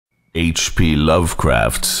H.P.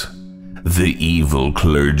 Lovecraft's The Evil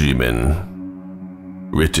Clergyman,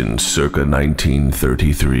 written circa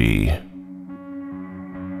 1933.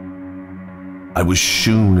 I was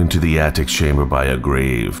shewn into the attic chamber by a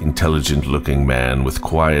grave, intelligent-looking man with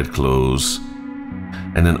quiet clothes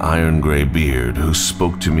and an iron-gray beard who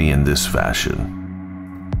spoke to me in this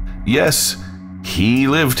fashion. Yes, he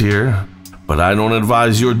lived here, but I don't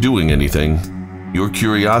advise your doing anything. Your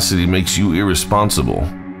curiosity makes you irresponsible.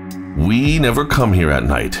 We never come here at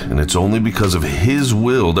night, and it's only because of his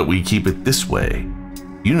will that we keep it this way.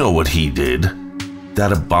 You know what he did.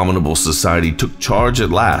 That abominable society took charge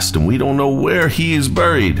at last, and we don't know where he is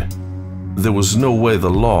buried. There was no way the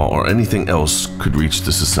law or anything else could reach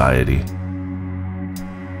the society.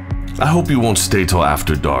 I hope you won't stay till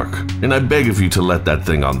after dark, and I beg of you to let that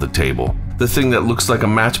thing on the table, the thing that looks like a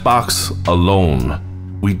matchbox, alone.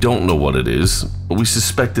 We don't know what it is, but we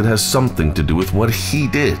suspect it has something to do with what he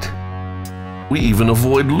did. We even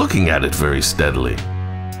avoid looking at it very steadily.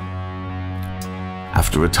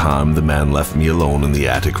 After a time, the man left me alone in the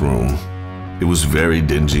attic room. It was very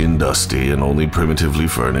dingy and dusty and only primitively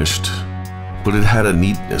furnished, but it had a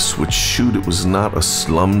neatness which shewed it was not a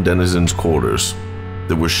slum denizen's quarters.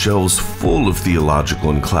 There were shelves full of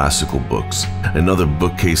theological and classical books, another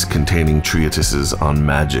bookcase containing treatises on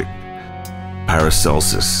magic,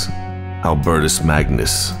 Paracelsus, Albertus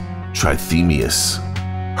Magnus, Trithemius,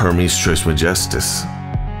 Hermes Trismegistus,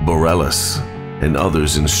 Borellus, and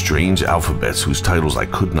others in strange alphabets whose titles I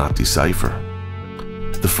could not decipher.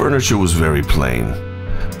 The furniture was very plain.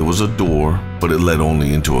 There was a door, but it led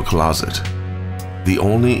only into a closet. The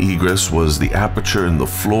only egress was the aperture in the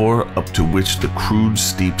floor up to which the crude,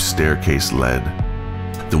 steep staircase led.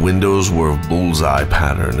 The windows were of bullseye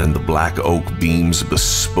pattern, and the black oak beams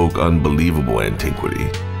bespoke unbelievable antiquity.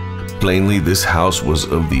 Plainly, this house was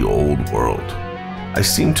of the old world. I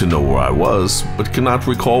seemed to know where I was, but cannot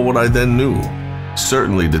recall what I then knew.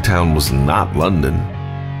 Certainly the town was not London.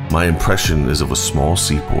 My impression is of a small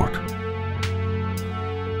seaport.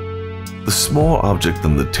 The small object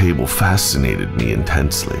on the table fascinated me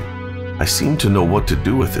intensely. I seemed to know what to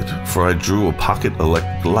do with it, for I drew a pocket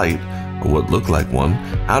electric light, or what looked like one,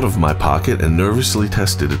 out of my pocket and nervously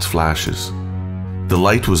tested its flashes. The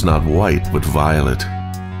light was not white, but violet,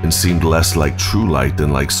 and seemed less like true light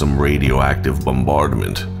than like some radioactive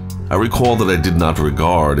bombardment. I recall that I did not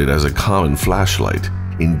regard it as a common flashlight.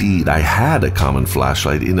 Indeed, I had a common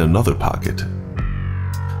flashlight in another pocket.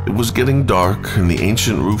 It was getting dark, and the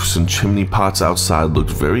ancient roofs and chimney pots outside looked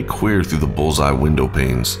very queer through the bullseye window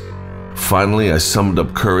panes. Finally, I summoned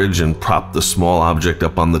up courage and propped the small object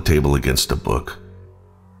up on the table against a book.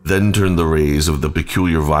 Then turned the rays of the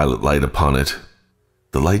peculiar violet light upon it.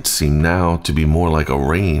 The light seemed now to be more like a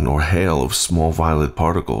rain or hail of small violet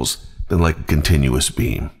particles than like a continuous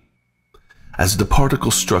beam. As the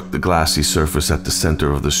particles struck the glassy surface at the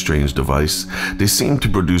center of the strange device, they seemed to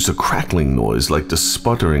produce a crackling noise like the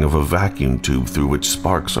sputtering of a vacuum tube through which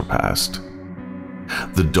sparks are passed.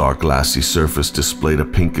 The dark glassy surface displayed a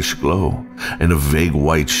pinkish glow, and a vague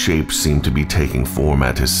white shape seemed to be taking form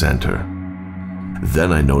at its center.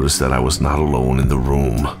 Then I noticed that I was not alone in the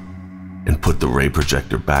room, and put the ray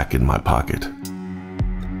projector back in my pocket.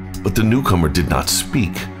 But the newcomer did not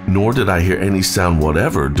speak, nor did I hear any sound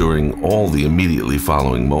whatever during all the immediately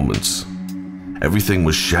following moments. Everything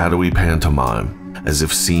was shadowy pantomime, as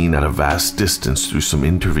if seen at a vast distance through some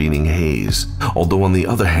intervening haze, although on the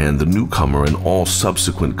other hand the newcomer and all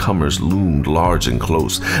subsequent comers loomed large and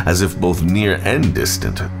close, as if both near and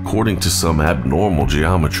distant, according to some abnormal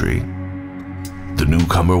geometry. The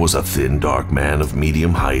newcomer was a thin, dark man of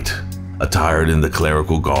medium height, attired in the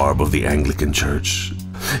clerical garb of the Anglican Church.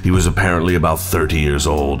 He was apparently about 30 years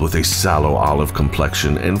old, with a sallow olive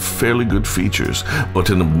complexion and fairly good features,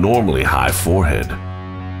 but an abnormally high forehead.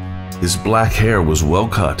 His black hair was well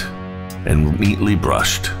cut and neatly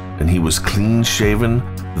brushed, and he was clean-shaven,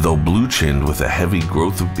 though blue-chinned with a heavy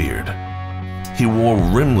growth of beard. He wore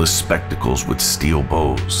rimless spectacles with steel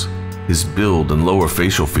bows. His build and lower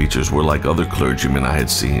facial features were like other clergymen I had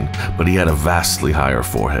seen, but he had a vastly higher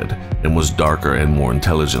forehead and was darker and more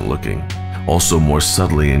intelligent-looking, also more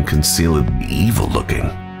subtly and concealedly evil-looking.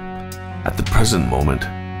 At the present moment,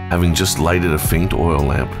 having just lighted a faint oil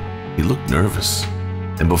lamp, he looked nervous,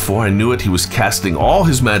 and before I knew it, he was casting all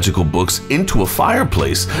his magical books into a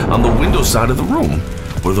fireplace on the window side of the room,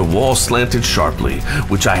 where the wall slanted sharply,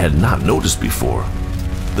 which I had not noticed before.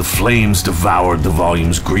 The flames devoured the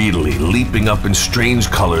volumes greedily, leaping up in strange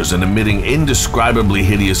colors and emitting indescribably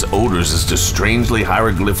hideous odors as the strangely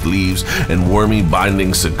hieroglyphed leaves and wormy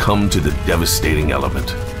bindings succumbed to the devastating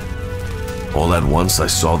element. All at once I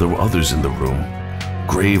saw there were others in the room,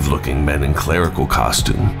 grave-looking men in clerical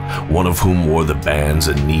costume, one of whom wore the bands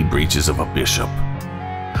and knee breeches of a bishop.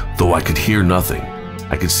 Though I could hear nothing,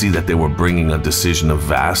 I could see that they were bringing a decision of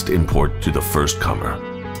vast import to the first comer.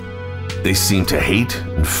 They seemed to hate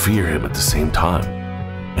and fear him at the same time,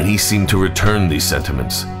 and he seemed to return these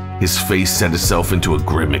sentiments. His face set itself into a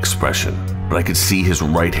grim expression, but I could see his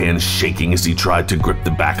right hand shaking as he tried to grip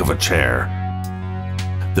the back of a chair.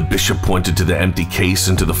 The bishop pointed to the empty case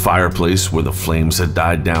and to the fireplace where the flames had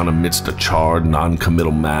died down amidst a charred,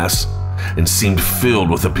 non-committal mass, and seemed filled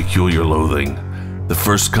with a peculiar loathing. The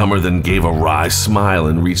first comer then gave a wry smile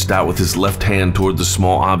and reached out with his left hand toward the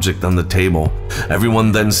small object on the table.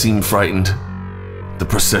 Everyone then seemed frightened. The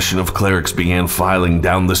procession of clerics began filing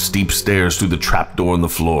down the steep stairs through the trapdoor in the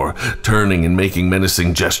floor, turning and making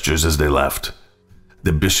menacing gestures as they left.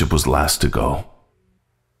 The bishop was last to go.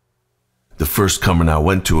 The first comer now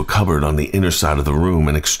went to a cupboard on the inner side of the room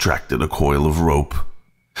and extracted a coil of rope.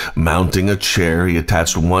 Mounting a chair, he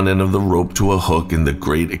attached one end of the rope to a hook in the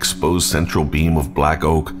great exposed central beam of black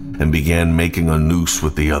oak and began making a noose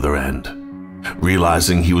with the other end.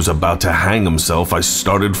 Realizing he was about to hang himself, I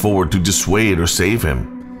started forward to dissuade or save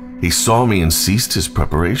him. He saw me and ceased his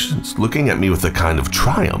preparations, looking at me with a kind of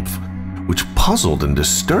triumph, which puzzled and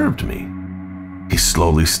disturbed me. He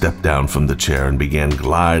slowly stepped down from the chair and began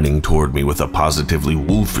gliding toward me with a positively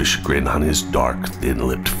wolfish grin on his dark,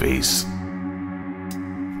 thin-lipped face.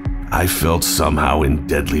 I felt somehow in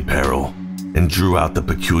deadly peril and drew out the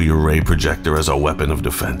peculiar ray projector as a weapon of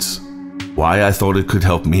defense. Why I thought it could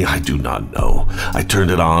help me, I do not know. I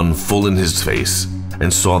turned it on full in his face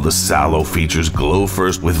and saw the sallow features glow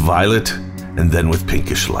first with violet and then with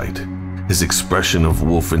pinkish light. His expression of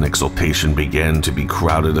wolfen exultation began to be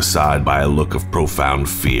crowded aside by a look of profound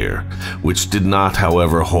fear, which did not,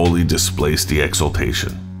 however, wholly displace the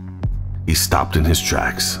exultation. He stopped in his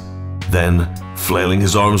tracks. Then, flailing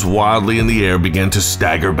his arms wildly in the air, began to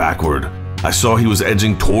stagger backward. I saw he was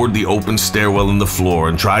edging toward the open stairwell in the floor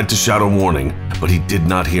and tried to shout a warning, but he did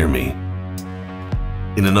not hear me.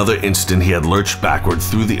 In another instant, he had lurched backward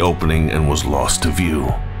through the opening and was lost to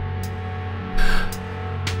view.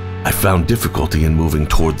 I found difficulty in moving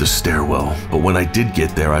toward the stairwell, but when I did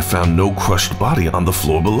get there, I found no crushed body on the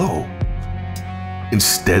floor below.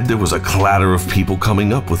 Instead, there was a clatter of people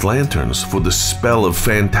coming up with lanterns, for the spell of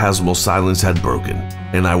phantasmal silence had broken,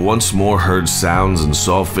 and I once more heard sounds and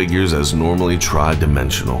saw figures as normally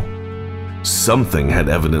tri-dimensional. Something had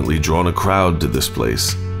evidently drawn a crowd to this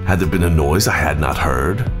place. Had there been a noise I had not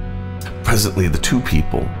heard? Presently, the two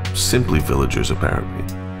people, simply villagers apparently,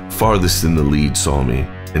 farthest in the lead saw me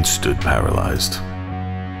and stood paralyzed.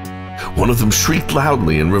 One of them shrieked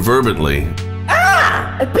loudly and reverberantly,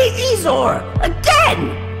 "Ah! A big Ezor!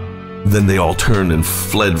 Again!" Then they all turned and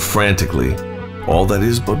fled frantically, all that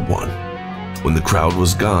is but one. When the crowd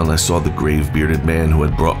was gone, I saw the grave-bearded man who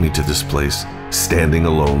had brought me to this place, standing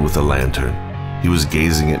alone with a lantern. He was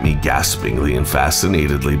gazing at me gaspingly and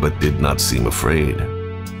fascinatedly, but did not seem afraid.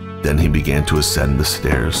 Then he began to ascend the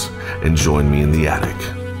stairs and joined me in the attic.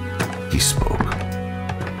 He spoke.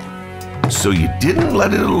 "So you didn't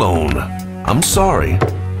let it alone. I'm sorry.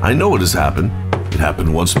 I know it has happened. It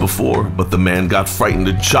happened once before, but the man got frightened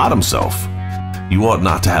and shot himself. You ought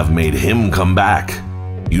not to have made him come back.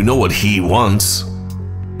 You know what he wants.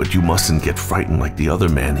 But you mustn't get frightened like the other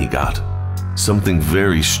man he got. Something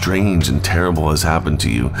very strange and terrible has happened to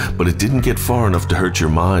you, but it didn't get far enough to hurt your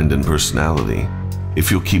mind and personality.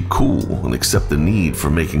 If you'll keep cool and accept the need for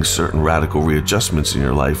making certain radical readjustments in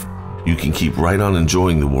your life, you can keep right on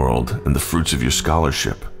enjoying the world and the fruits of your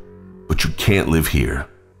scholarship. But you can't live here,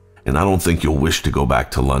 and I don't think you'll wish to go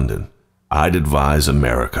back to London. I'd advise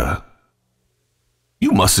America.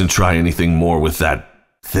 You mustn't try anything more with that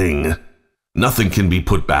thing. Nothing can be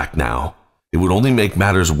put back now. It would only make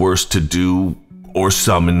matters worse to do or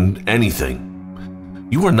summon anything.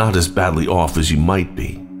 You are not as badly off as you might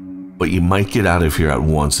be, but you might get out of here at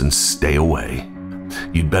once and stay away.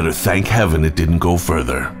 You'd better thank heaven it didn't go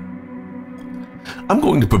further. I'm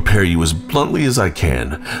going to prepare you as bluntly as I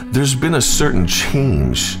can. There's been a certain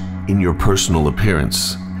change in your personal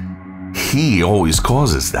appearance. He always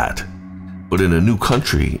causes that. But in a new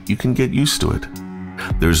country, you can get used to it.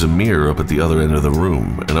 There's a mirror up at the other end of the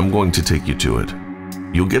room, and I'm going to take you to it.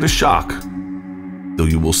 You'll get a shock, though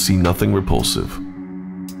you will see nothing repulsive."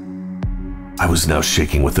 I was now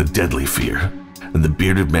shaking with a deadly fear, and the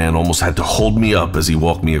bearded man almost had to hold me up as he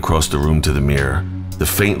walked me across the room to the mirror. The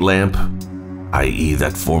faint lamp, i.e.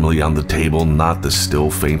 that formerly on the table, not the still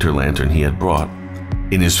fainter lantern he had brought,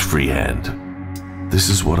 in his free hand. This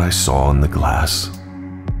is what I saw in the glass.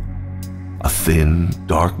 A thin,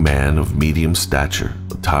 dark man of medium stature,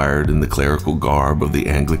 attired in the clerical garb of the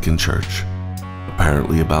Anglican Church,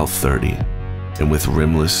 apparently about 30, and with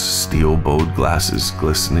rimless, steel-bowed glasses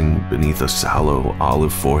glistening beneath a sallow,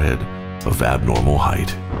 olive forehead of abnormal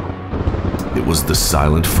height. It was the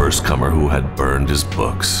silent firstcomer who had burned his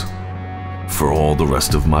books. For all the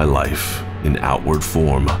rest of my life, in outward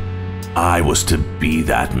form, I was to be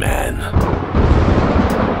that man.